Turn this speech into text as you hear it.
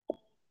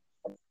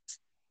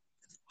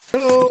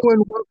Hello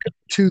and welcome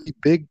to the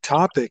big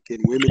topic in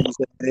Women's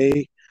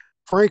MMA.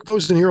 Frank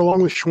Posen here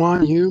along with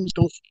Schwan Humes.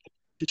 Don't forget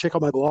to check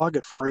out my blog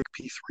at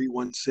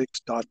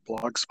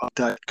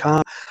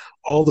frankp316.blogspot.com.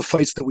 All the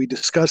fights that we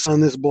discuss on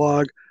this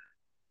blog,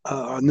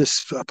 on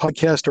this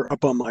podcast, are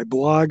up on my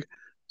blog,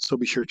 so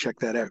be sure to check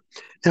that out.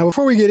 Now,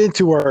 before we get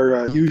into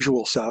our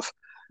usual stuff,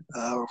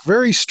 a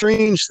very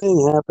strange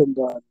thing happened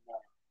on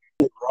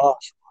Raw.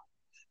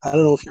 I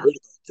don't know if you heard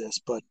about this,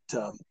 but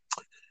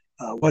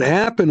what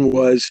happened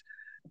was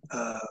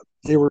uh,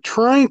 they were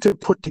trying to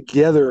put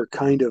together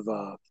kind of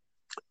a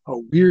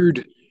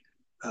weird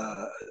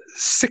uh,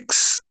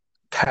 six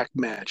pack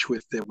match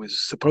with that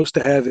was supposed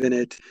to have in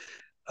it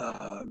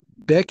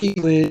Becky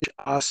Lynch,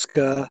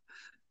 Asuka,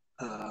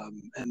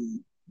 and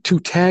two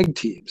tag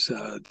teams,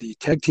 the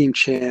tag team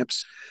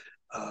champs,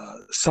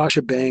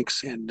 Sasha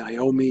Banks and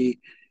Naomi,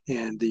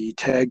 and the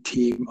tag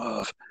team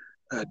of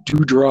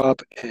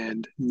Dewdrop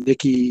and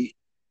Nikki,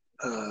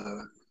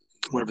 uh,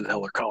 whatever the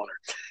hell they're calling her.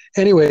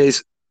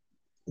 Anyways,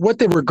 what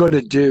they were going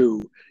to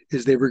do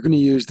is they were going to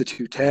use the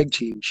two tag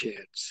team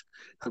champs.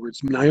 In other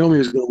words, Naomi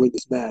was going to win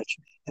this match,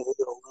 and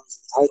they're going to lose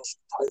the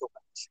title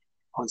match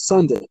on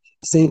Sunday.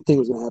 The same thing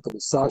was going to happen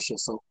to Sasha.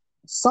 So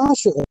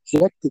Sasha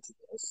objected to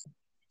this.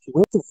 She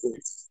went to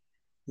Vince.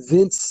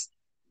 Vince,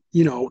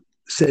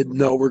 said,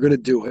 no, we're going to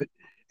do it.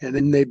 And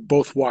then they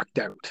both walked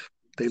out.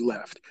 They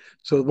left.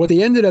 So what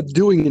they ended up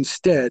doing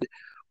instead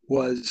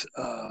was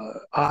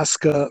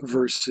Asuka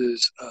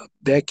versus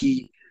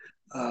Becky.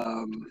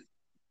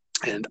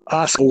 And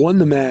Asuka won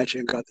the match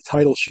and got the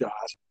title shot,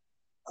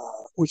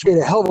 which made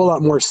a hell of a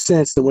lot more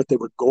sense than what they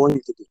were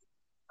going to do.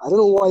 I don't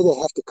know why they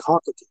have to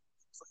complicate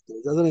things like that.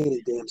 It doesn't make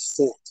any damn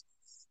sense.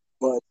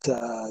 But,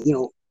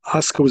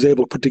 Asuka was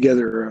able to put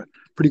together a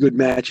pretty good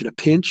match in a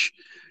pinch,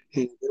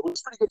 and it was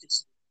pretty good to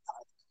see.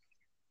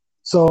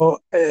 So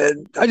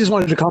I just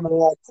wanted to comment on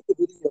that. I put the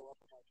video up on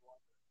my blog.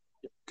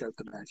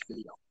 Got the match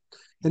video.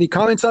 Any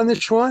comments on this,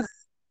 Schwan?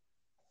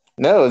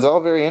 No, it's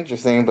all very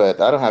interesting, but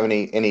I don't have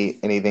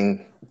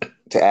anything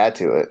to add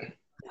to it.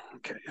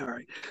 Okay, all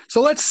right.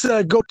 So let's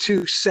go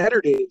to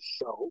Saturday's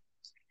show.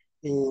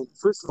 And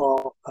first of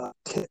all,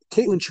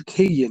 Caitlin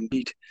Chukadian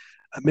beat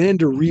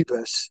Amanda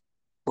Ribas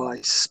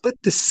by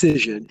split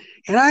decision.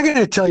 And I'm going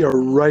to tell you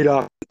right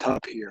off the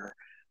top here,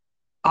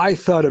 I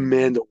thought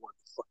Amanda won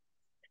the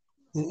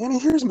fight. And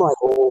here's my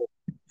whole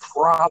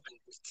problem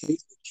with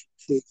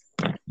Caitlin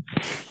Chukadian.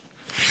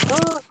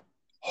 Her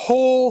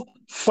whole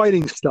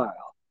fighting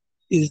style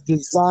is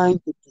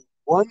designed to do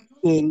one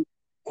thing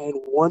and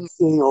one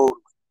thing only.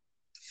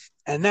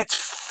 And that's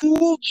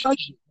full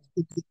judgment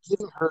into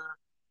giving her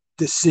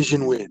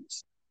decision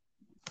wins.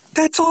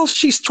 That's all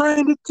she's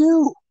trying to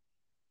do.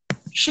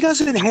 She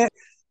doesn't have.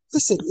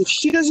 Listen, if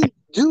she doesn't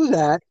do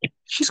that,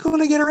 she's going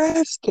to get her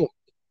ass kicked.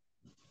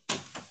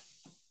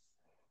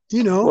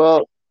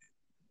 Well,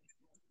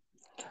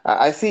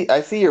 I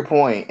see your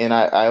point, and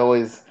I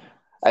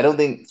don't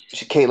think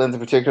Caitlin's a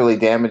particularly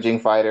damaging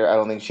fighter. I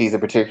don't think she's a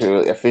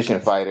particularly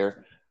efficient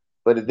fighter.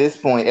 But at this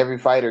point, every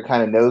fighter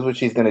kind of knows what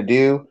she's going to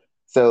do.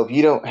 So if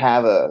you don't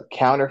have a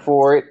counter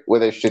for it,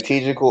 whether it's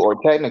strategical or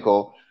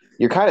technical,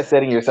 you're kind of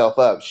setting yourself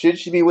up. Should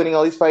she be winning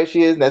all these fights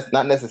she is? That's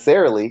not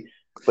necessarily.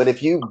 But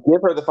if you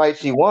give her the fight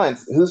she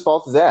wants, whose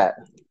fault is that?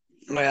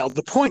 Well,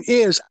 the point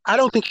is, I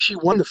don't think she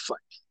won the fight.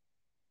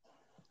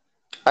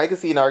 I can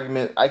see an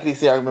argument. I can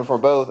see an argument for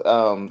both.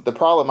 The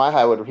problem I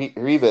had with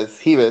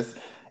Rivas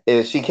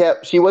is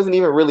she wasn't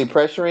even really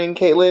pressuring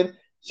Caitlyn.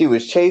 She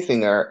was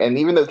chasing her, and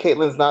even though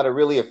Caitlyn's not a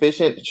really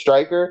efficient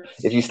striker,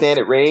 if you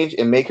stand at range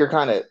and make her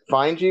kind of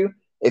find you,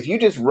 if you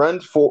just run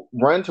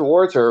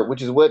towards her,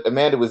 which is what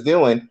Amanda was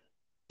doing,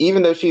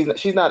 even though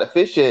she's not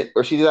efficient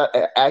or she's not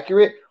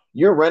accurate,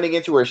 you're running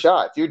into her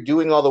shots. You're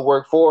doing all the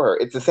work for her.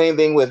 It's the same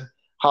thing with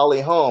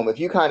Holly Holm. If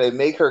you kind of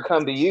make her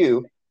come to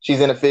you,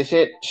 she's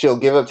inefficient. She'll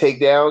give up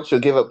takedowns. She'll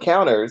give up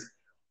counters.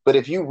 But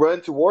if you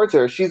run towards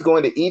her, she's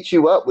going to eat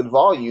you up with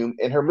volume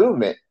in her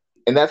movement.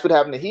 And that's what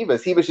happened to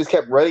Hibas. Hibas just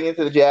kept running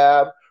into the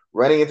jab,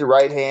 running into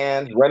right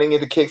hands, running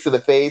into kicks to the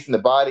face and the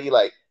body.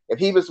 Like if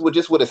Hibas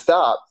would have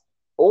stopped,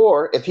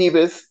 or if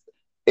Hibas,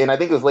 and I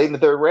think it was late in the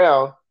third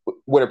round,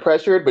 would have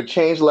pressured but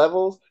changed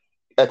levels,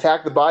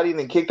 attacked the body and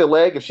then kicked the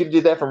leg. If she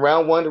did that from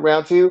round one to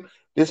round two,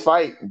 this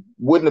fight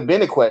wouldn't have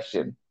been a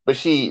question. But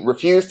she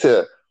refused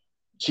to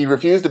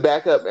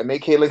back up and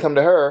make Caitlyn come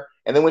to her.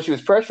 And then when she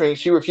was pressuring,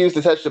 she refused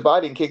to touch the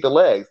body and kick the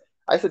legs.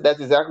 I said that's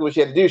exactly what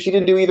she had to do. She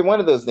didn't do either one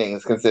of those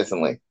things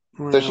consistently.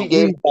 So she Well,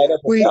 gave the fight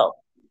up we herself.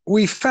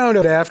 we found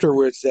out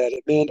afterwards that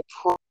Amanda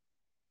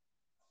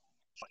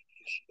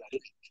she got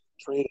injured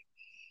in training.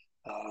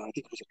 I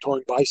think it was a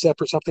torn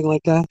bicep or something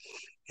like that.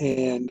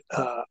 And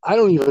I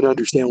don't even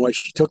understand why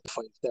she took the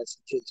fight if that's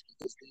the case.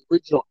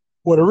 Because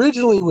what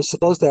originally was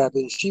supposed to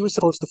happen is she was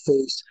supposed to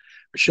face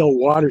Michelle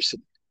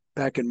Watterson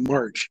back in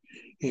March,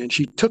 and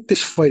she took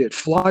this fight at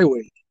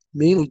flyweight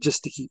mainly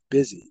just to keep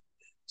busy.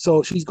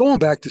 So she's going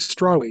back to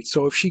strawweight.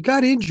 So if she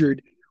got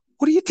injured,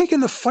 what are you taking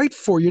the fight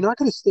for? You're not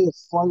going to stay at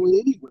flyweight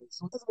anyway.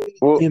 So it doesn't make any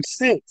Well, damn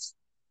sense.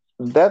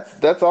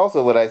 that's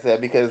also what I said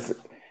because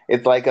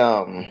it's like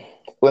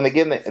when they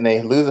get in and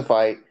they lose a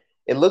fight,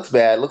 it looks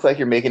bad. It looks like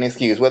you're making an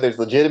excuse, whether it's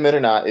legitimate or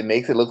not. It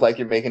makes it look like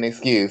you're making an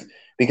excuse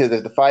because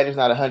if the fighter's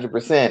not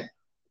 100%,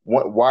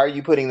 why are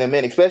you putting them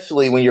in?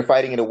 Especially when you're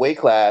fighting in a weight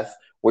class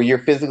where your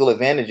physical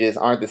advantages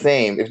aren't the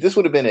same. If this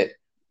would have been at,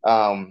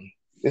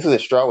 this is a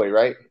strawweight,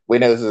 right?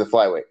 Wait, no, this is a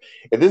flyweight.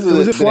 If this It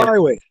was a been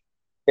flyweight.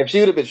 if she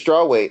would have been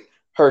strawweight,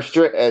 her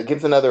strength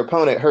against another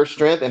opponent, her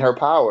strength and her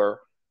power,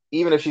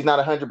 even if she's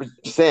not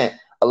 100%,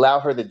 allow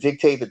her to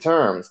dictate the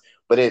terms.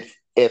 But at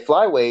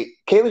flyweight,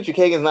 Katlyn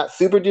Chookagian is not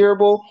super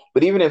durable,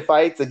 but even in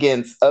fights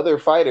against other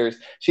fighters,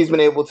 she's been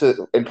able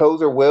to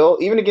impose her will.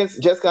 Even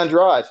against Jessica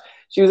Andrade,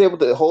 she was able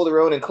to hold her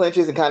own in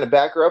clinches and kind of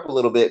back her up a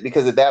little bit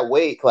because at that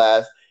weight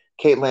class,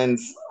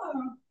 Katlyn's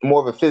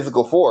more of a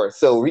physical force.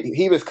 So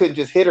Ribas couldn't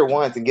just hit her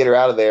once and get her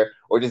out of there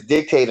or just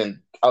dictate and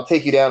I'll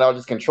take you down, I'll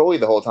just control you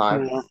the whole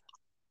time. Yeah.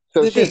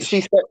 So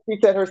she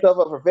set herself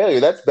up for failure.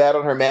 That's bad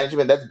on her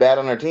management. That's bad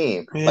on her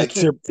team.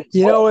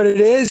 You know what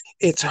it is?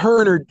 It's her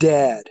and her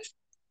dad.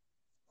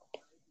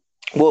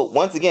 Well,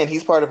 once again,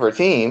 he's part of her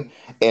team,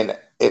 and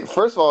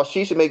first of all,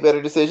 she should make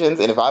better decisions.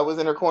 And if I was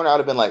in her corner, I'd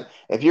have been like,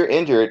 "If you're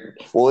injured,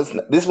 well,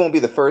 this won't be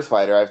the first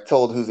fighter I've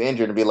told who's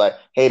injured to be like,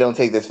 hey, don't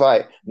take this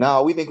fight.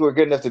 No, we think we're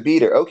good enough to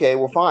beat her. Okay,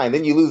 well, fine.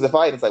 Then you lose the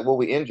fight. And it's like, well,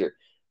 we injured.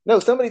 No,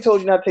 somebody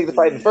told you not to take the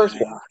fight in the first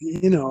place.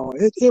 You know,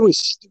 it was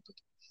stupid.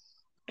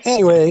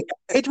 Anyway,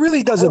 it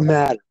really doesn't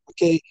matter.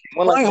 Okay,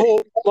 my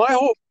whole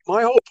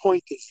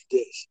point is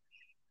this: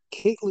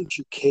 Katlyn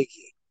Chookagian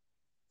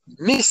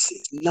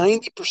misses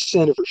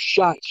 90% of her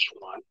shots,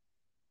 Sean.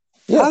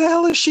 Yeah. How the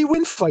hell does she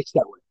win fights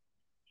that way?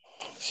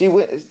 She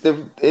wins.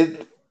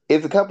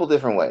 It's a couple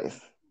different ways.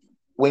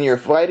 When you're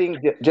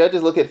fighting,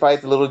 judges look at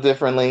fights a little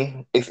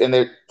differently, and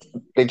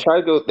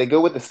they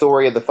go with the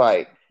story of the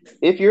fight.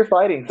 If you're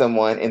fighting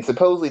someone and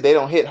supposedly they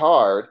don't hit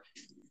hard,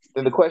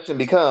 then the question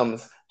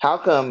becomes, how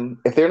come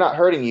if they're not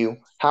hurting you,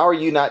 how are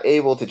you not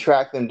able to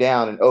track them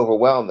down and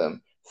overwhelm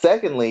them?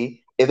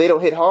 Secondly, if they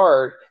don't hit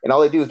hard and all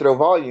they do is throw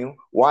volume,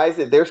 why is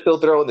it they're still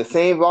throwing the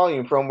same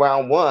volume from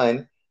round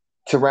 1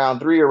 to round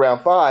 3 or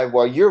round 5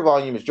 while your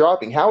volume is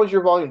dropping? How is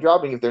your volume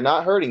dropping if they're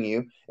not hurting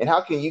you? And how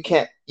can you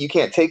can't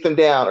take them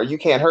down or you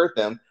can't hurt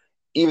them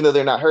even though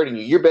they're not hurting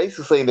you? You're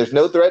basically saying there's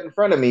no threat in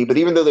front of me, but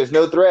even though there's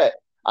no threat,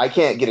 I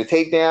can't get a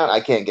takedown, I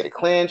can't get a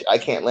clinch, I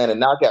can't land a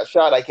knockout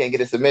shot, I can't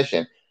get a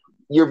submission.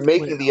 You're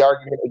making the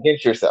argument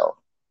against yourself.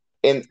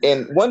 And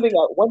one thing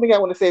I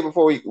want to say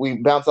before we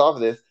bounce off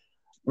of this,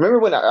 remember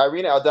when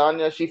Irina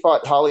Aldana, she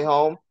fought Holly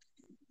Holm?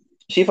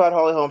 She fought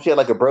Holly Holm. She had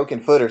like a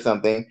broken foot or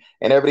something.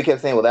 And everybody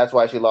kept saying, well, that's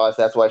why she lost.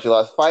 That's why she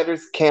lost.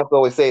 Fighters can't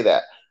always say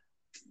that.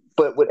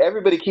 But what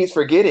everybody keeps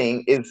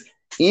forgetting is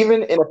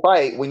even in a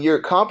fight, when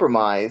you're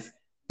compromised,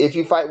 if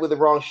you fight with the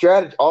wrong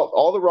strategy,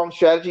 all the wrong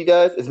strategy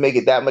does is make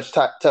it that much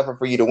tougher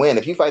for you to win.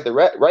 If you fight the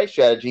right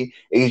strategy,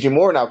 it gives you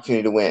more an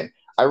opportunity to win.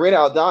 Irina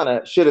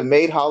Aldana should have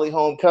made Holly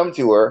Holm come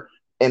to her,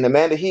 and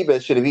Amanda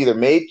Ribas should have either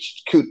made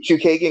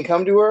Chookagian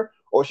come to her,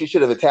 or she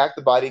should have attacked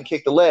the body and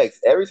kicked the legs.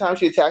 Every time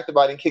she attacked the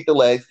body and kicked the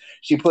legs,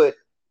 she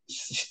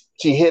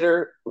hit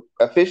her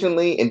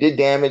efficiently and did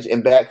damage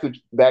and backed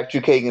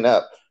Chookagian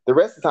up. The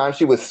rest of the time,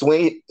 she was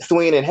swinging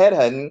and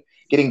headhunting,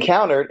 getting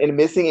countered and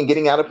missing and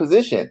getting out of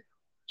position.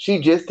 She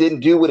just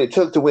didn't do what it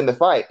took to win the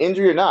fight,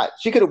 injury or not.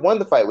 She could have won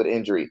the fight with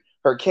injury.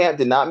 Her camp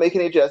did not make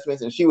any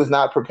adjustments, and she was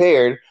not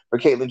prepared for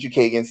Katlyn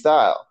Chookagian's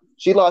style.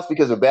 She lost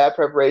because of bad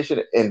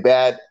preparation and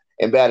bad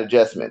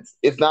adjustments.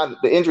 It's not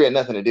the injury had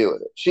nothing to do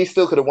with it. She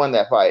still could have won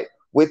that fight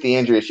with the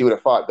injury. She would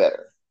have fought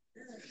better.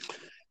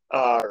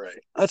 All right,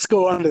 let's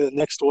go on to the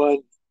next one.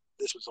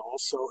 This was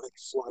also at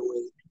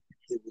flyweight.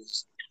 It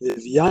was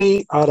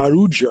Viviane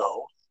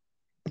Araujo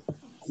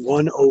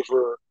won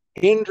over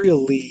Andrea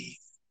Lee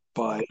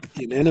by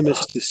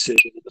unanimous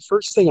decision. And the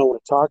first thing I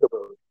want to talk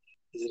about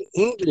is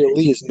that Andrea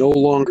Lee is no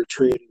longer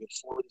training at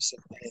Florida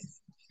MMA.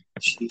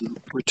 She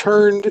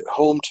returned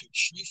home to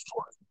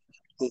Shreveport,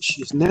 and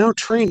she's now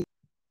training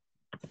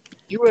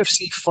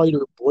UFC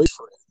fighter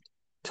boyfriend,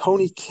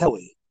 Tony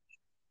Kelly.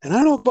 And I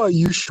don't know about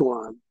you,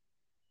 Schwan,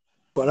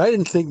 but I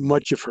didn't think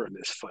much of her in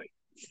this fight.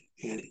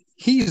 And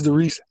he's the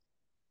reason.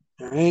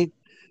 All right?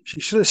 She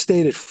should have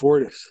stayed at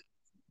Fortis.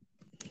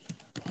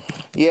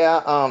 Yeah,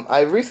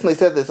 I recently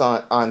said this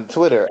on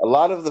Twitter. A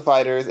lot of the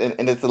fighters,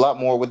 and it's a lot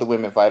more with the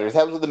women fighters. It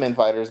happens with the men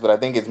fighters, but I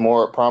think it's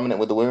more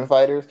prominent with the women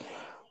fighters.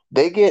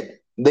 They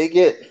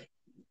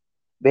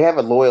have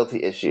a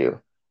loyalty issue.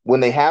 When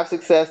they have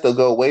success, they'll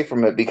go away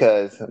from it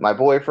because my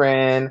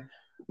boyfriend,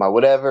 my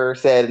whatever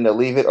said, and they'll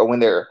leave it. Or when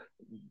they're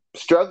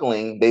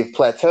struggling, they've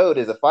plateaued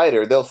as a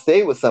fighter, they'll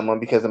stay with someone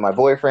because of my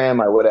boyfriend,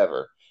 my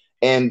whatever.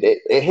 And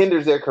it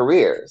hinders their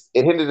careers.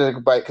 It hinders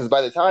them because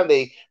by the time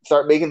they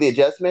start making the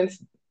adjustments,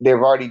 they've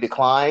already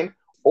declined,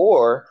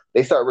 or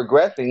they start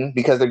regressing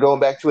because they're going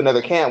back to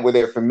another camp where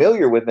they're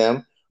familiar with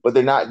them, but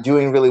they're not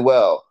doing really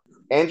well.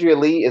 Andrea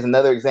Lee is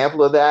another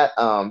example of that.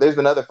 There's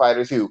been other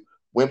fighters who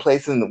went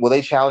places and, well,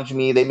 they challenged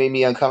me, they made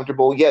me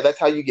uncomfortable. Yeah, that's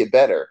how you get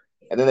better.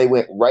 And then they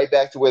went right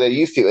back to where they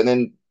used to. And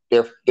then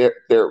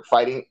their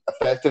fighting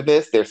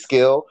effectiveness, their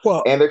skill,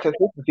 and their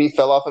consistency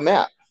fell off a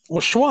map.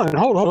 Well, Schwan,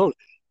 hold on.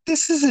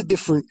 this is a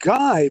different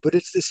guy, but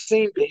it's the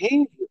same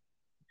behavior.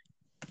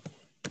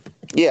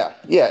 Yeah.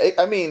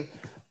 I mean,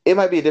 it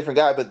might be a different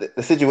guy, but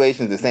the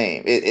situation's the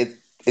same. It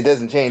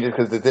doesn't change it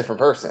because it's a different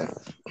person.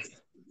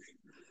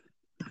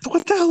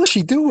 What the hell is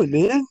she doing,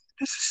 man?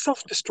 This is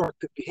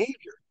self-destructive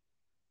behavior.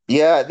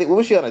 Yeah, I think what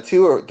was she on, a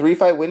 2 or 3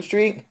 fight win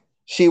streak?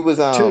 She was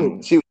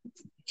Two.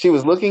 she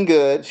was looking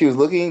good. She was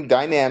looking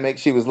dynamic.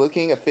 She was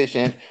looking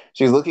efficient.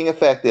 She was looking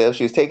effective.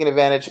 She was taking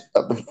advantage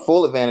of the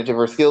full advantage of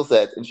her skill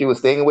sets, and she was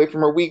staying away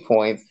from her weak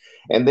points.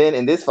 And then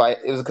in this fight,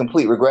 it was a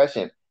complete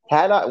regression.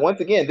 Had I once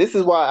again, this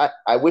is why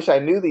I wish I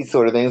knew these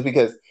sort of things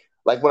because,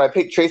 like when I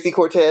picked Tracy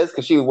Cortez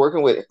because she was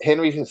working with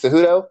Henry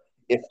Cejudo,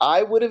 if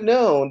I would have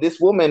known this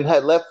woman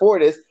had left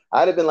Fortis,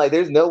 I'd have been like,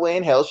 "There's no way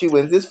in hell she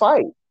wins this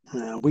fight."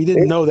 We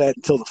didn't know that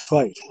until the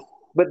fight.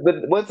 But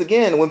once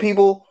again, when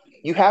people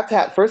you have to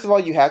have first of all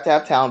you have to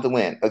have talent to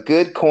win. A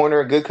good corner,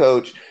 a good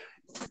coach.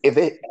 If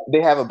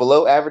they have a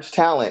below average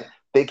talent,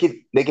 they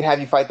can have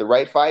you fight the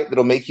right fight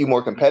that'll make you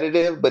more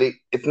competitive. But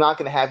it's not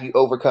going to have you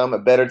overcome a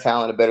better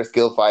talent, a better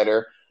skill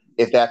fighter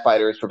if that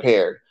fighter is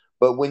prepared.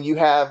 But when you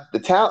have the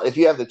talent, if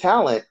you have the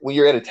talent, when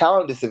you're at a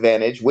talent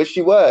disadvantage, which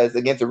she was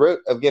against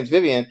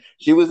Vivian,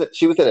 she was at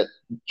a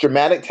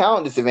dramatic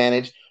talent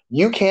disadvantage.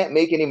 You can't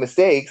make any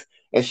mistakes.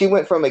 And she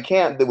went from a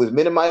camp that was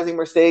minimizing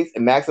mistakes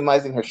and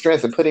maximizing her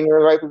strengths and putting her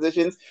in the right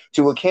positions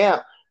to a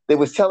camp that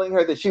was telling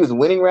her that she was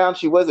winning rounds,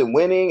 she wasn't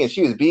winning, and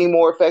she was being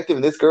more effective.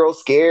 And this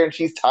girl's scared and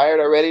she's tired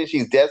already and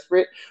she's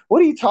desperate.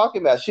 What are you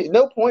talking about?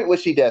 No point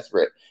was she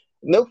desperate.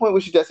 No point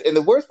was she desperate. And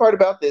the worst part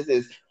about this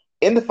is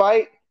in the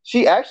fight,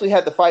 she actually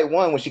had the fight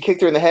won when she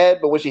kicked her in the head,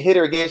 but when she hit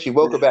her again, she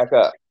woke her back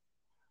up.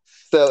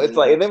 So it's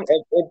like, and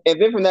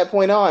then from that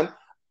point on,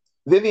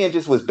 Vivian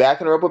just was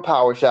backing her up with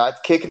power shots,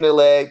 kicking her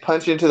leg,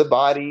 punching into the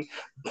body,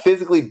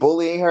 physically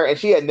bullying her, and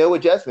she had no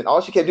adjustment. All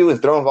she kept doing was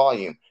throwing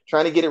volume,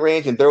 trying to get at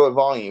range and throw at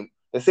volume.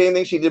 The same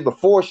thing she did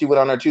before she went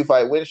on her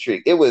 2-fight win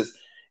streak. It was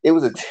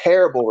a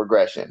terrible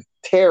regression.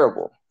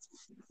 Terrible.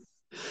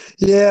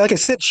 Yeah, like I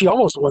said, she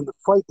almost won the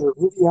fight there.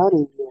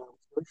 Viviani was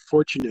very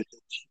fortunate that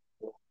she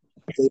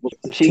was able to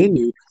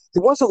continue.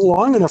 It wasn't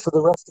long enough for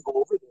the rest to go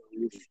over there,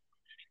 really.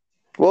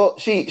 Well,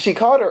 she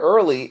caught her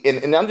early,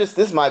 and this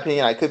is my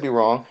opinion. I could be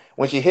wrong.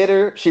 When she hit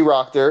her, she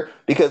rocked her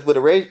because with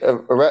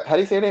how do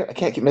you say her name? I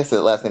can't keep messing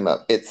the last name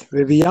up. It's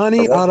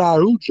Viviani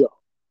Araujo.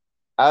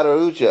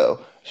 Araujo.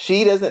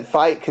 She doesn't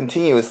fight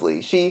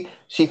continuously. She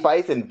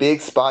fights in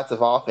big spots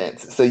of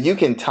offense. So you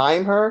can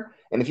time her,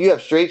 and if you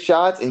have straight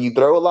shots and you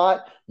throw a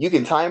lot, you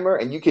can time her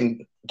and you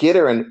can get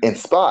her in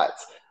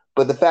spots.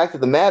 But the fact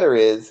of the matter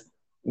is,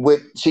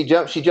 she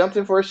jumped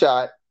in for a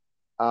shot.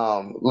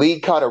 Lee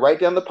caught her right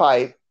down the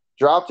pipe,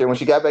 dropped her. When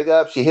she got back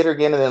up, she hit her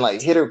again and then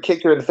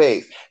kicked her in the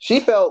face.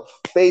 She fell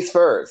face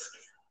first.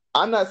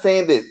 I'm not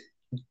saying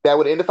that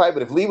would end the fight,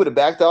 but if Lee would have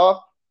backed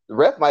off, the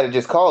ref might have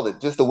just called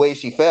it just the way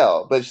she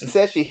fell. But she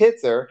said she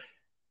hits her,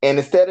 and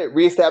instead of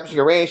reestablishing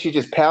her range, she's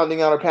just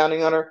pounding on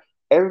her.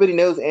 Everybody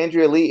knows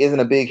Andrea Lee isn't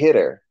a big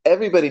hitter.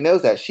 Everybody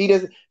knows that. She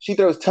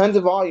throws tons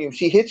of volume.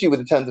 She hits you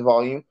with tons of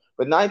volume,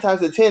 but 9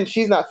 times out of 10,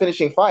 she's not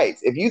finishing fights.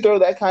 If you throw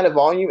that kind of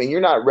volume and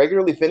you're not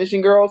regularly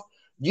finishing girls,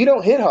 you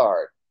don't hit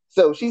hard.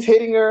 So she's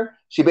hitting her.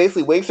 She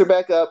basically wakes her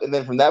back up, and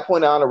then from that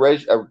point on,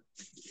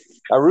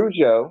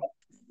 Araujo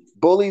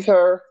bullies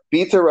her,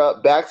 beats her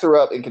up, backs her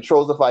up, and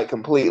controls the fight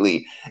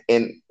completely.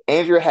 And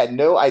Andrea had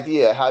no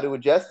idea how to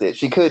adjust it.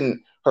 She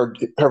couldn't. Her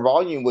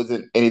volume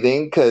wasn't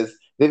anything because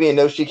Vivian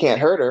knows she can't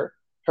hurt her.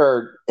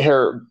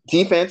 Her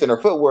defense and her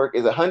footwork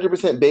is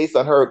 100% based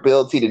on her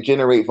ability to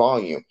generate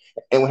volume.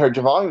 And when her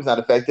volume is not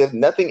effective,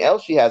 nothing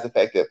else she has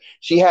effective.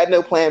 She had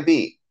no plan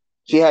B.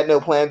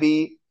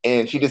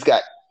 And she just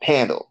got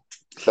handled.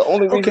 The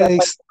only reason I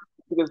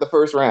is the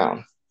first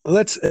round.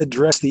 Let's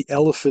address the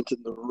elephant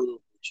in the room,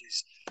 which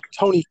is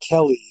Tony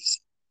Kelly's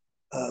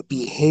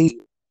behavior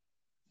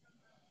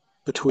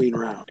between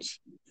rounds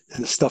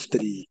and the stuff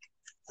that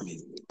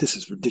this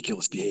is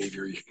ridiculous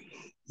behavior.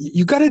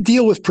 You got to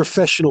deal with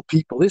professional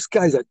people. This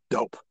guy's a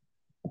dope.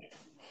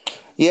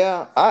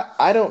 Yeah,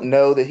 I don't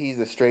know that he's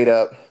a straight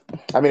up.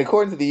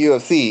 According to the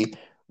UFC,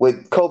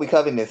 what Colby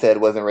Covington said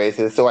wasn't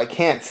racist, so I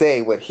can't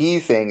say what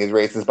he's saying is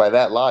racist by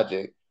that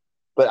logic.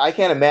 But I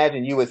can't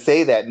imagine you would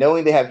say that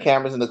knowing they have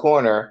cameras in the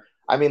corner.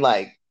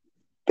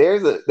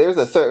 There's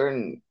a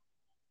certain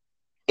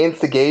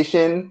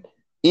instigation.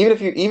 Even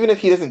if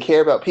he doesn't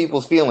care about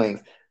people's feelings,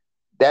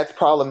 that's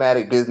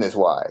problematic business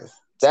wise.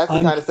 That's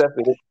the kind of stuff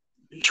that.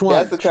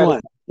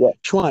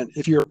 Schwan,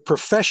 if you're a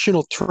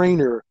professional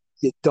trainer,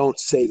 you don't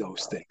say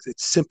those things.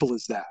 It's simple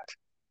as that.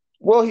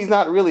 Well, he's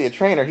not really a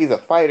trainer. He's a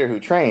fighter who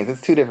trains.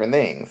 It's two different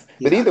things.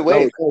 But either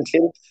way,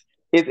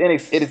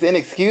 it's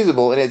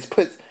inexcusable, and it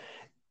puts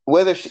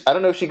I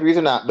don't know if she agrees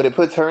or not, but it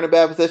puts her in a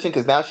bad position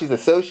because now she's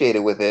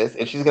associated with this,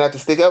 and she's gonna have to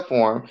stick up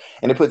for him,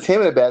 and it puts him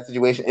in a bad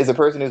situation as a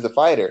person who's a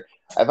fighter.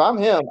 If I'm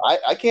him,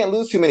 I can't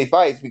lose too many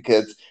fights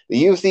because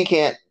the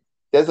UFC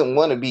doesn't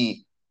want to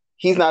be.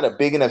 He's not a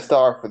big enough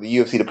star for the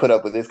UFC to put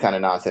up with this kind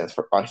of nonsense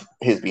on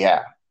his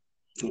behalf.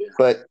 Yeah.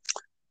 But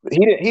he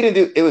didn't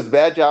do. It was a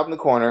bad job in the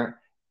corner.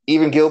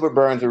 Even Gilbert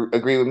Burns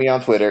agreed with me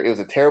on Twitter. It was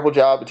a terrible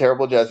job,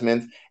 terrible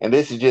adjustments, and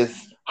this is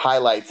just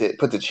highlights it,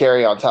 puts a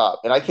cherry on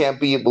top. And I can't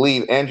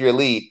believe Andrea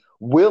Lee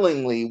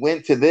willingly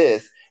went to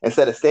this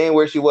instead of staying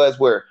where she was,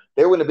 where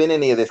there wouldn't have been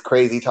any of this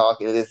crazy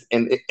talk and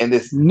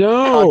this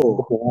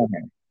No.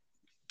 controversial.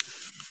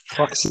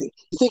 Fuck. You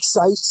think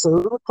Sai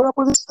Soda would put up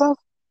with this stuff?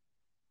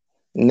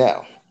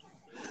 No.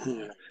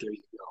 Yeah, there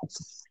you go.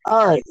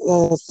 All right.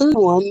 Third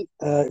one,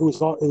 it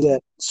was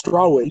at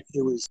strawweight.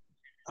 It was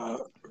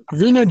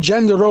Rina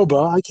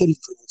Jandiroba. I can't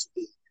even pronounce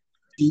it.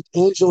 Beat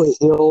Angela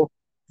Hill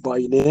by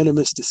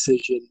unanimous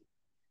decision.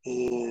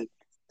 And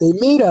they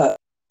made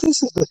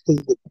this is the thing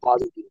that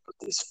bothered me about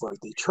this fight.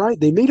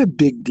 They made a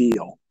big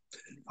deal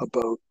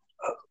about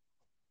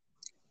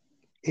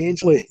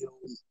Angela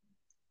Hill's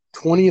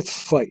 20th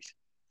fight,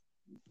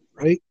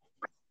 right?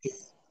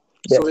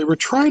 So they were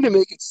trying to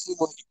make it seem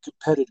like a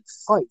competitive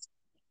fight.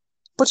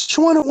 But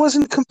Shawana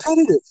wasn't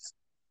competitive.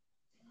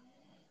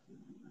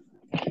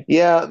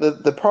 Yeah,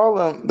 the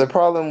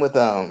problem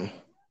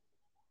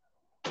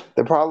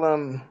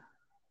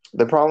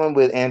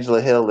with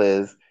Angela Hill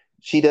is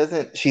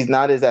she's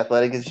not as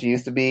athletic as she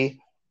used to be.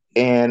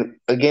 And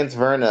against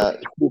Verna,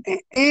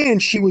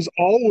 and she was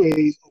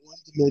always a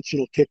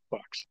one-dimensional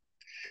kickboxer.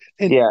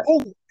 And yeah,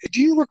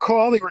 do you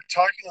recall they were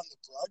talking on the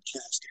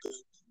broadcast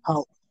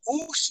about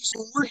how she's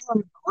been working on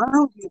the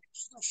ground,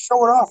 she's gonna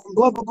show it off, and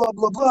blah blah blah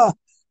blah blah.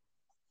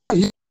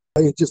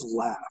 I just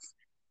laugh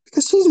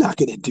because she's not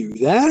going to do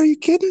that. Are you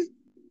kidding?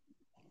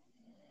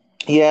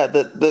 Yeah,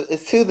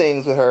 it's two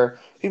things with her.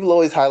 People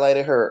always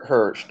highlighted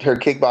her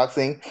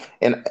kickboxing,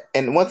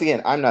 and once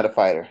again, I'm not a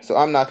fighter, so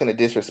I'm not going to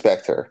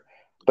disrespect her.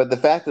 But the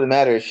fact of the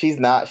matter is, she's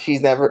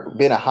never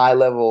been a high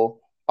level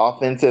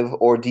offensive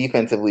or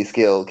defensively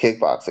skilled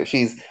kickboxer.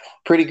 She's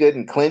pretty good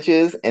in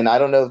clinches, and I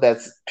don't know if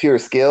that's pure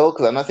skill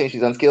because I'm not saying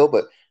she's unskilled,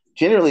 but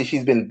generally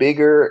she's been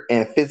bigger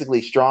and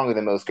physically stronger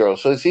than most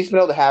girls. So she's been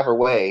able to have her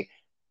way,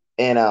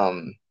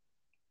 and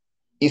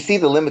you see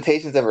the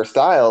limitations of her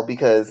style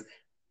because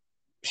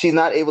she's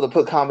not able to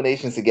put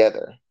combinations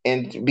together.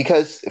 And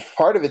because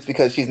part of it's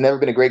because she's never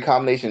been a great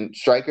combination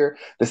striker.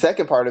 The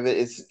second part of it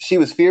is she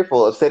was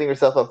fearful of setting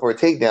herself up for a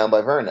takedown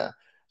by Verna.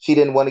 She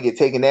didn't want to get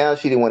taken down.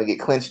 She didn't want to get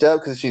clinched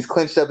up because she's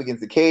clinched up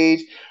against the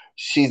cage.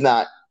 She's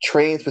not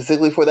trained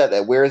specifically for that.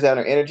 That wears down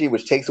her energy,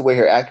 which takes away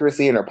her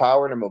accuracy and her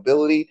power and her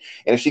mobility.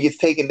 And if she gets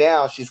taken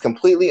down, she's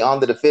completely on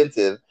the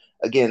defensive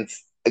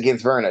against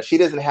Verna. She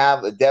doesn't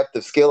have a depth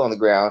of skill on the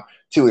ground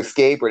to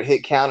escape or to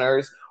hit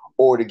counters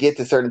or to get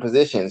to certain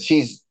positions.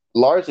 She's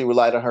largely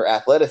relied on her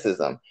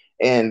athleticism.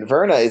 And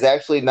Verna is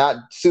actually not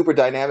super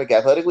dynamic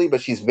athletically,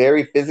 but she's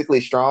very physically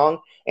strong,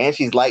 and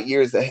she's light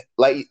years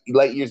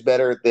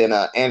better than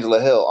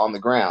Angela Hill on the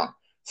ground.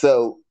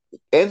 So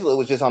Angela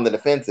was just on the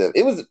defensive.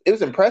 It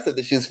was impressive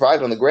that she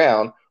survived on the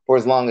ground for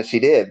as long as she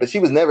did, but she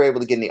was never able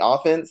to get any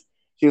offense.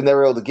 She was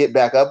never able to get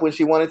back up when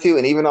she wanted to,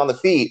 and even on the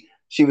feet,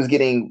 she was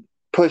getting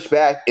pushed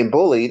back and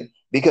bullied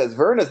because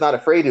Verna's not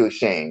afraid to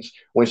exchange.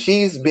 When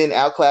she's been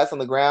outclassed on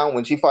the ground,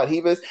 when she fought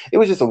Ribas, it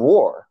was just a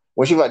war.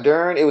 When she fought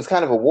Dern, it was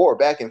kind of a war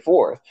back and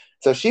forth.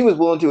 So she was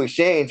willing to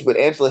exchange, but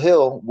Angela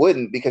Hill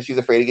wouldn't because she was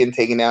afraid of getting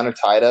taken down or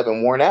tied up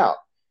and worn out.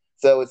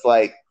 So it's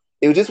like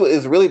it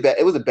was really bad.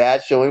 It was a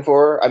bad showing for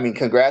her. I mean,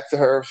 congrats to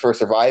her for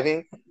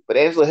surviving, but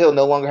Angela Hill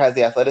no longer has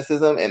the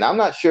athleticism, and I'm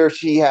not sure if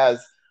she has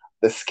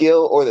the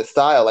skill or the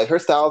style. Like her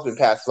style has been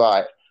passed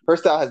by. Her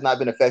style has not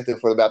been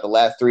effective for about the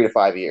last 3 to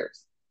 5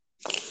 years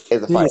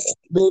as a fighter.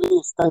 Maybe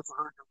it's time for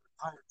her to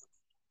retire.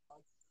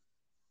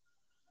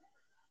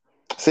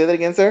 Say that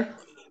again, sir?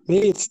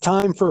 Maybe it's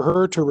time for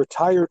her to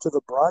retire to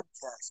the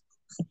broadcast.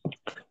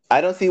 I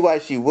don't see why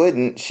she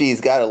wouldn't. She's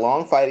got a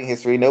long fighting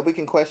history. Nobody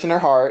can question her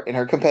heart and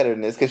her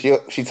competitiveness because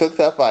she took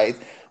tough fights.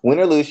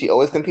 Win or lose, she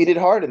always competed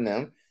hard in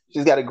them.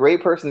 She's got a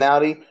great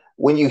personality.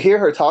 When you hear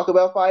her talk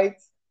about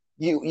fights,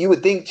 you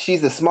would think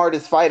she's the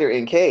smartest fighter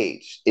in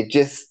cage.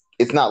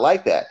 It's not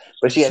like that.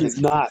 But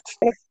she's not.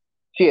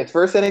 She has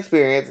first-hand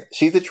experience.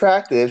 She's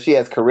attractive. She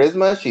has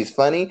charisma. She's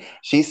funny.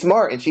 She's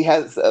smart, and she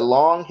has a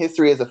long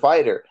history as a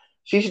fighter.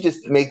 She should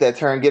just make that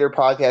turn, get her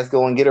podcast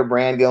going, get her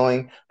brand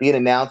going, be an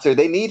announcer.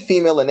 They need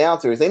female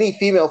announcers. They need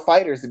female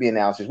fighters to be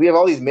announcers. We have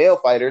all these male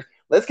fighters.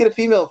 Let's get a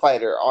female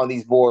fighter on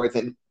these boards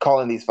and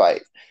calling these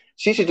fights.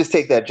 She should just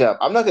take that jump.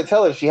 I'm not going to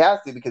tell her she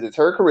has to because it's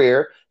her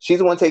career. She's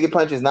the one taking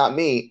punches, not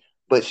me.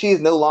 But she is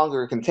no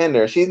longer a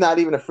contender. She's not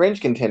even a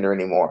fringe contender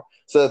anymore.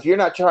 So if you're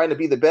not trying to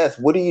be the best,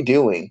 what are you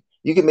doing?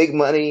 You can make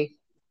money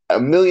a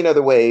million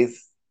other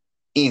ways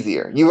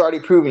easier. You've already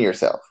proven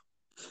yourself.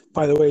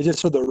 By the way,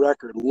 just for the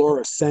record,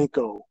 Laura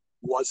Sanko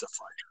was a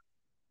fighter.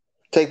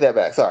 Take that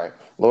back. Sorry,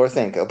 Laura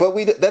Sanko.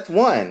 But that's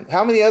one.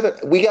 How many other?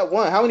 We got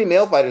one. How many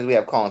male fighters do we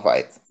have calling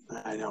fights?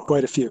 I know,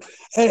 quite a few.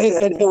 And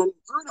Verna,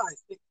 I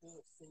think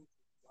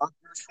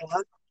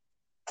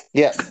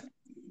Yes.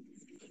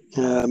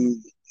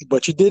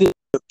 But she did it in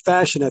a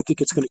fashion. I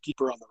think it's going to keep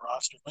her on the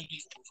roster. Maybe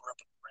even move her up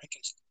in the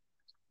rankings.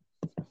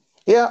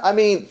 Yeah, I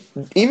mean,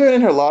 even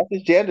in her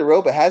losses,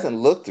 Jandiroba hasn't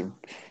looked.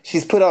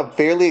 She's put on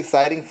fairly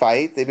exciting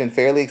fights. They've been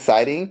fairly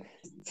exciting.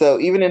 So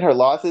even in her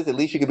losses, at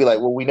least you could be like,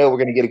 well, we know we're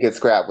going to get a good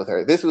scrap with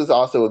her. This was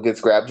also a good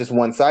scrap, just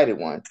one-sided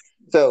one.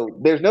 So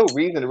there's no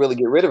reason to really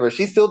get rid of her.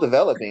 She's still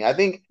developing. I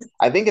think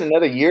in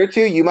another year or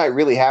two, you might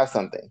really have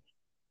something.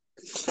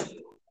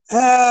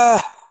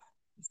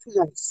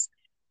 Nice.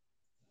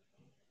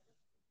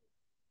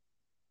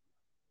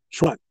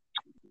 Sean,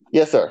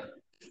 Yes, sir.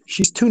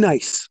 she's too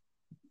nice.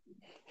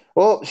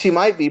 Well, she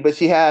might be, but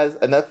she has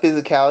enough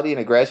physicality and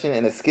aggression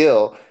and a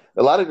skill.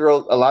 A lot of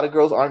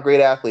girls aren't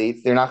great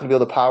athletes. They're not going to be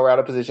able to power out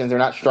of positions. They're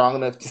not strong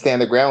enough to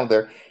stand their ground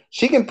with her.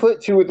 She can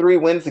put two or three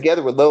wins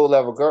together with low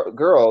level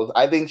girls.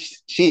 I think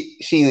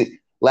she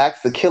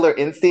lacks the killer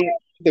instinct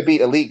to beat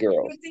elite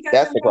girls.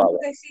 That's the problem.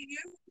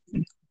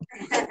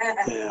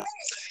 Yeah.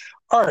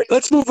 All right,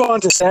 let's move on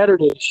to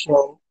Saturday's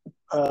show.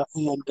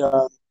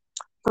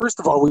 First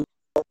of all, we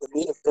have the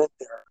main event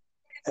there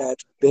at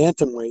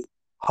bantamweight.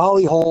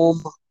 Holly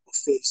Holm will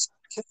face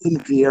Ketlen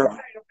Vieira,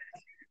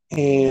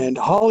 and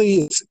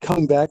Holly is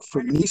coming back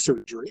from knee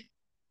surgery,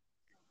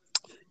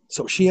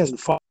 so she hasn't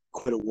fought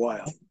in quite a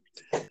while.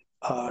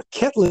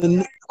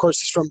 Ketlen, of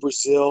course, is from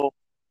Brazil.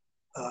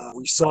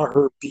 We saw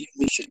her beat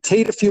Miesha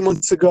Tate a few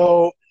months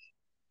ago,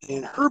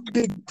 and her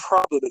big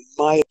problem, in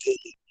my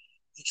opinion,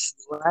 is she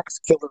lacks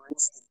killer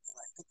instinct. And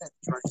I think that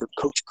drives her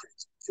coach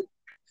crazy too.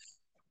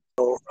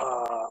 So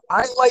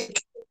I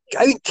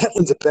think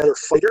Ketlen's a better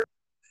fighter,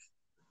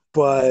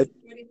 but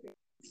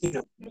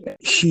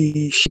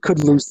she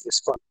could lose this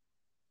fight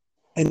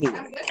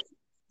anyway.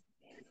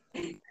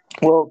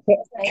 Well,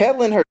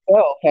 Ketlen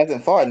herself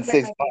hasn't fought in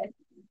 6 months.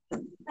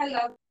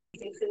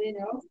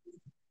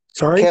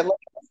 Sorry?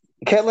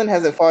 Ketlen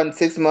hasn't fought in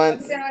 6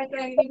 months,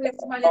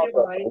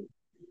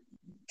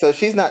 so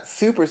she's not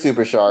super,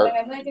 super sharp.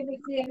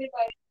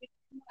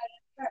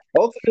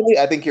 Ultimately,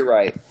 I think you're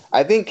right.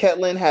 I think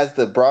Ketlen has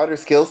the broader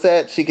skill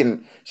set.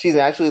 She's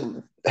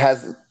actually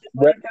has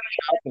wrestling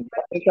chops and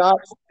wrestling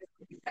chops,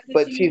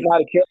 but she's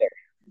not a killer.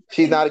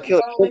 She's not a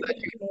killer. I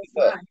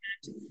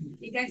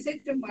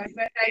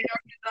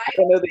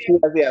don't know that she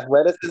has the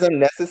athleticism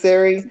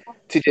necessary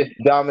to just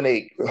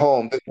dominate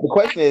home. The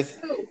question is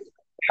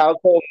how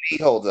Cole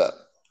Mead holds up.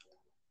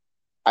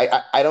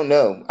 I don't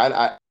know.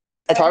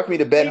 It's hard for me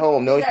to bet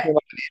home knowing she's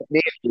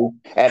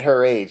at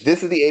her age.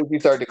 This is the age we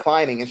start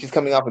declining, and she's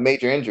coming off a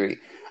major injury.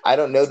 I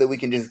don't know that we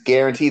can just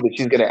guarantee that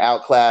she's going to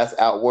outclass,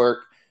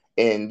 outwork,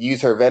 and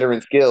use her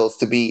veteran skills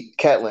to beat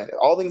Ketlen.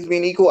 All things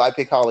being equal, I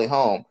pick Holly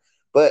Holm,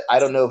 but I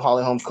don't know if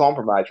Holly Holm's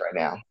compromised right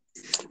now.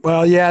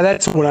 Well, yeah,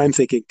 that's what I'm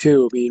thinking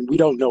too. I mean, we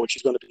don't know what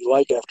she's going to be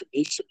like after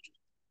knee surgery.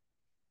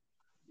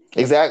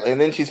 Exactly, and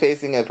then she's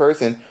facing a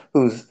person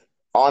who's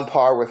on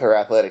par with her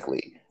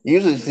athletically.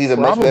 Usually, she's a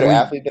much better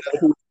athlete than other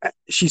people.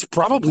 She's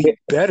probably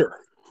better.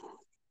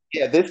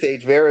 Yeah, at this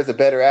stage, Vera is a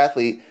better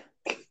athlete.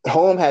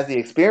 Holm has the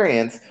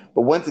experience,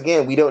 but once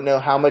again, we don't know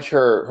how much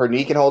her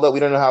knee can hold up. We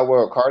don't know how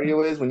well her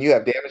cardio is. When you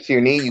have damage to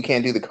your knee, you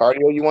can't do the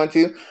cardio you want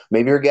to.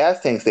 Maybe her gas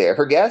tank's there. If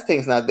her gas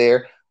tank's not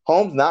there,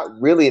 Holm's not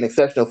really an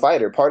exceptional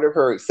fighter. Part of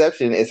her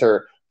exception is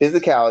her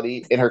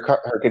physicality and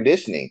her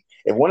conditioning.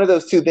 If one of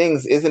those two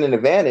things isn't an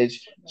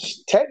advantage,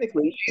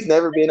 technically, she's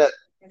never been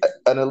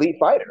an elite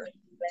fighter.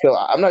 So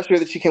I'm not sure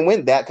that she can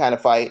win that kind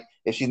of fight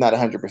if she's not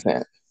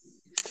 100%.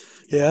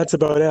 Yeah, that's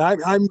about it.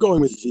 I'm going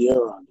with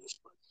Vieira on this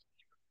one.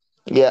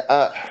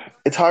 Yeah,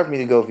 it's hard for me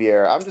to go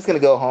Vieira. I'm just going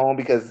to go home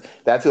because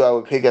that's who I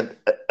would pick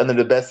under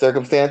the best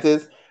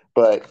circumstances.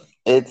 But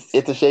it's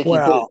a shaky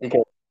pick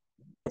because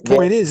the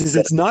point is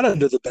it's not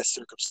under the best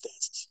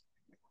circumstances.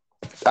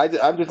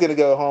 I'm just going to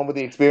go home with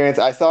the experience.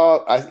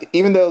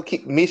 Even though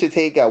Miesha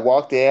Tate got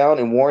walked down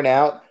and worn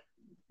out,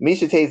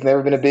 Miesha Tate's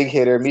never been a big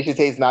hitter. Miesha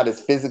Tate's not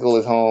as physical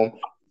as Holm.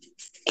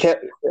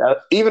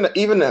 Even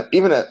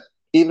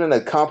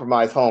a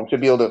compromised Holm should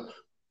be able to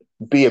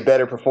be a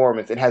better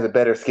performance and has a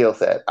better skill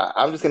set.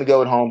 I'm just going to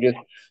go at Holm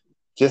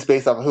just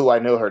based off of who I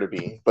know her to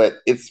be, but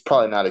it's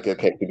probably not a good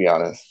pick, to be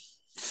honest.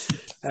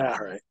 All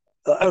right.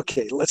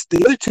 Okay,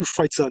 the other two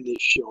fights on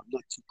this show I'm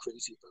not too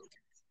crazy about.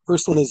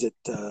 First one is at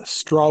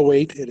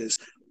strawweight. It is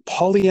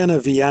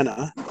Polyana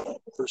Viana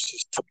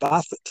versus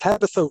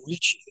Tabitha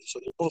Ricci. So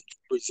they're both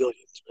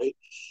Brazilians, right?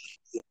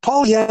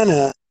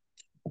 Polyana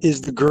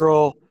is the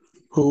girl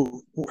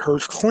who her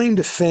claim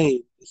to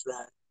fame is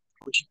that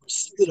when she was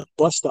sitting at a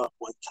bus stop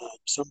one time,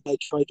 somebody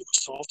tried to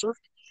assault her,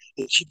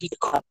 and she beat the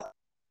crap out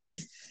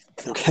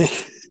of her. Okay?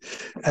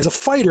 As a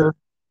fighter,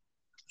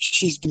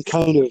 she's been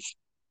kind of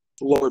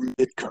lower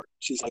mid-card.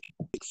 She's like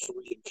big 3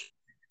 and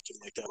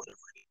something like that, whatever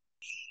it is.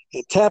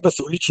 And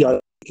Tabitha Ricci, I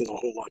think, is a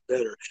whole lot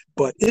better.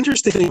 But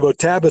interesting thing about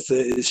Tabitha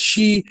is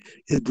she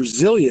is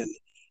Brazilian,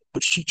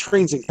 but she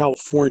trains in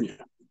California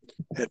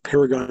at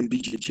Paragon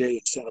BJJ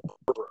in Santa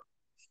Barbara.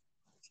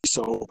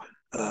 So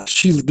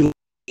she's been in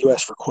the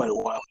U.S. for quite a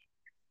while.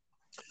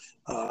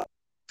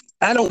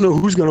 I don't know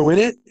who's going to win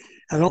it.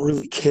 I don't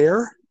really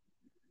care.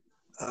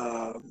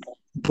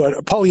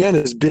 But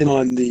Polyana has been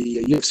on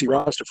the UFC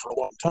roster for a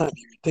long time.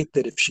 You would think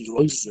that if she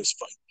loses this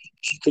fight,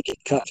 she could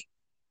get cut.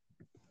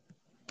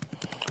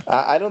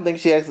 I don't think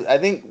she actually. I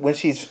think when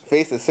she's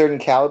faced a certain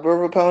caliber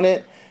of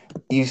opponent,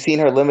 you've seen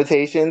her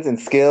limitations in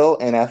skill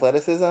and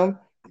athleticism.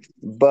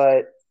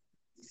 but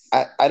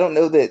I don't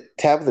know that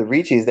Tabitha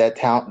Ricci is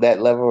that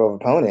level of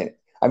opponent.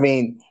 I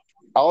mean,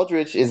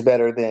 Aldrich is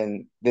better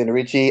than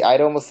Ricci.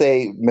 I'd almost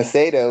say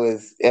Macedo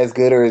is as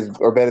good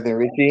or better than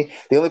Ricci.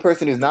 The only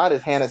person who's not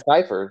is Hannah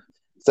Cipher.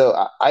 So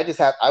I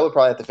would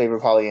probably have to favor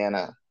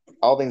Pollyanna.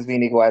 All things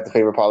being equal, I have to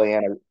favor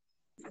Pollyanna.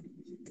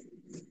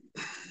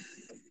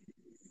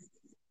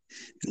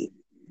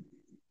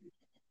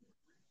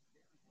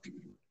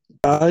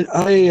 I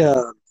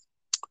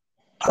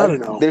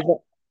don't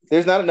know.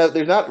 There's not enough.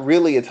 There's not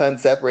really a ton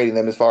separating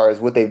them as far as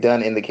what they've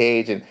done in the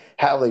cage and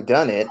how they've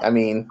done it. I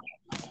mean,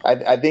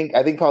 I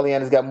think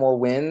Pollyanna's got more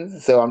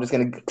wins, so I'm just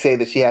going to say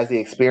that she has the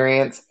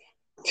experience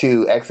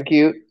to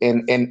execute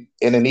in an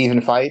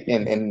even fight,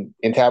 and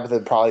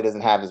Tabitha probably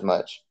doesn't have as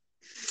much.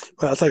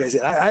 Well, it's like I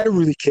said, I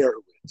really care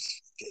who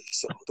wins. Okay,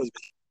 so it doesn't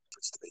make a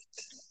difference to me.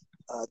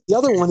 The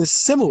other one is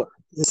similar.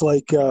 It's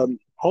like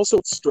also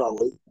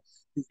strawweight.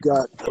 You've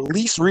got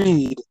Elise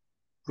Reed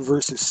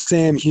versus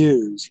Sam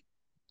Hughes.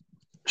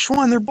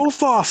 Schwan, they're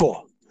both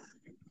awful.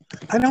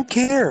 I don't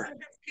care.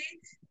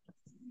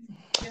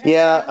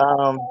 Yeah,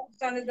 I'm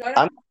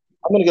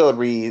gonna go with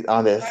Reed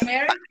on this.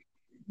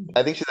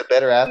 I think she's a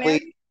better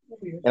athlete,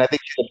 and I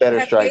think she's a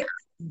better striker.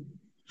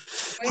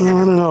 I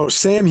don't know.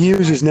 Sam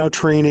Hughes is now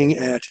training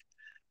at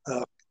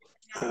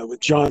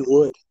with John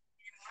Wood.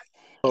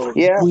 So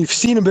Yeah, we've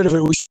seen a bit of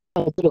it. We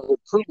saw a bit of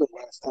improvement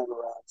last time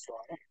around. So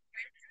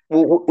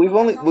well,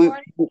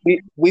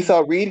 we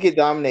saw Reed get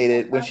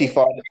dominated when she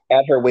fought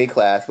at her weight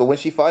class, but when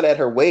she fought at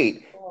her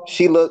weight,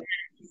 she looked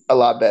a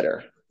lot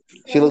better.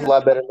 She looked a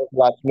lot better, looked a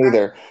lot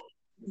smoother.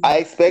 I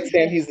expect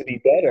Sam Hughes to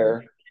be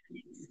better,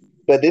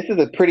 but this is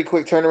a pretty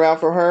quick turnaround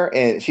for her,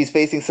 and she's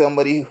facing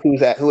somebody who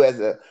has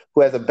a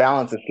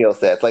balance of skill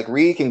sets. Like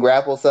Reed can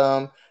grapple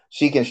some,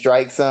 she can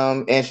strike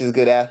some, and she's a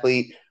good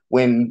athlete.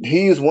 When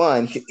Hughes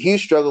won,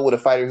 Hughes struggled with a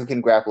fighter who can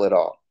grapple at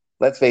all.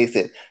 Let's face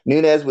it.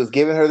 Nunes was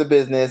giving her the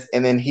business,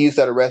 and then Hughes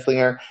started wrestling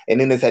her, and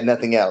Nunes had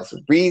nothing else.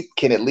 Reed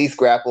can at least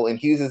grapple, and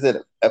Hughes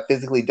isn't a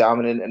physically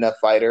dominant enough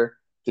fighter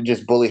to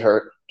just bully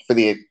her for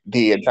the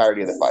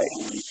entirety of the fight.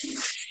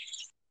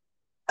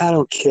 I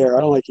don't care. I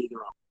don't like either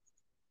of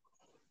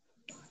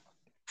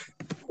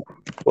them.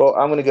 Well,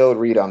 I'm going to go with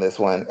Reed on this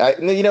one.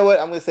 You know what?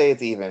 I'm going to say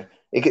it's even.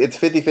 It's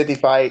 50-50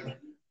 fight,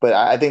 but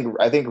I think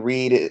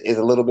Reed is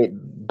a little bit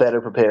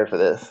better prepared for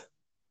this.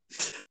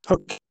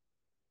 Okay.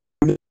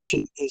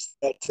 Is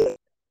that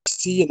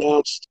C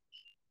announced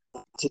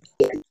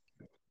today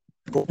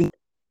going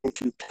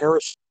to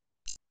Paris?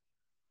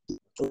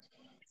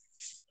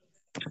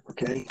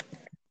 Okay.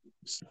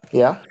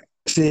 Yeah.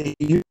 See,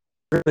 you're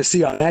going to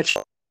see on that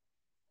show.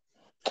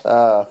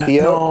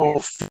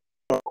 Fio?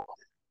 No.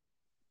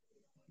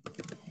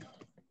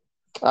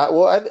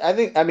 Well, I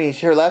think, I mean,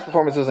 her last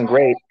performance wasn't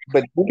great,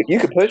 but you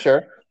could push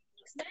her.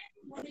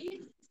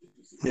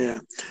 Yeah.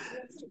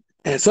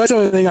 And so that's the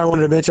only thing I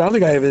wanted to mention. I don't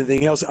think I have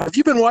anything else. Have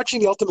you been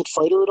watching The Ultimate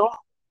Fighter at all?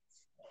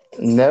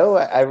 No,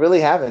 I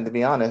really haven't, to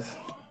be honest.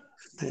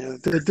 Yeah,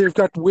 they've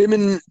got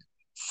women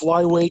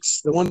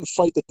flyweights. The one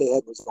fight that they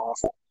had was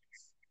awful.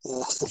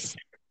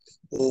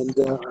 And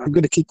I'm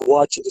going to keep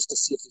watching just to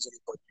see if there's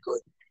anybody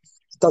good.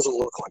 It doesn't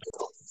look like it,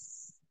 though.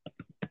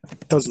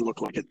 It doesn't look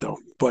like it, though.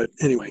 But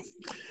anyway,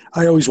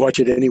 I always watch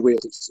it anyway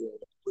if there's women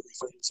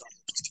fighters on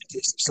it, just in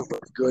case there's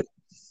somebody good.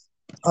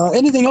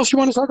 Anything else you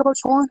want to talk about,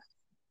 Sean?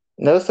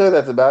 No, sir,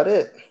 that's about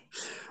it.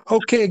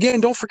 Okay, again,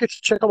 don't forget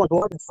to check out my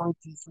blog at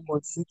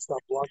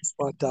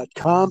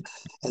fight316.blogspot.com.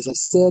 As I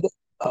said,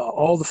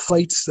 all the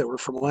fights that were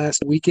from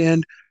last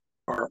weekend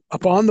are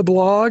up on the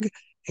blog,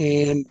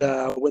 and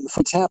when the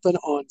fights happen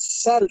on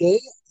Saturday,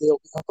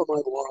 they'll be up on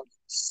my blog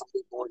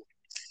Sunday morning.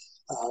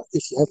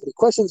 If you have any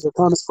questions or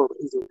comments for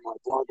either my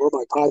blog or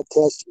my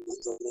podcast,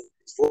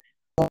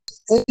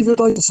 and if you'd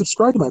like to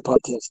subscribe to my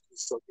podcast,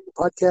 so the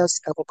podcast,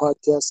 Apple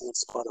Podcasts, and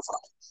Spotify.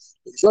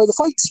 Enjoy the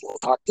fights. We'll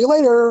talk to you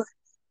later.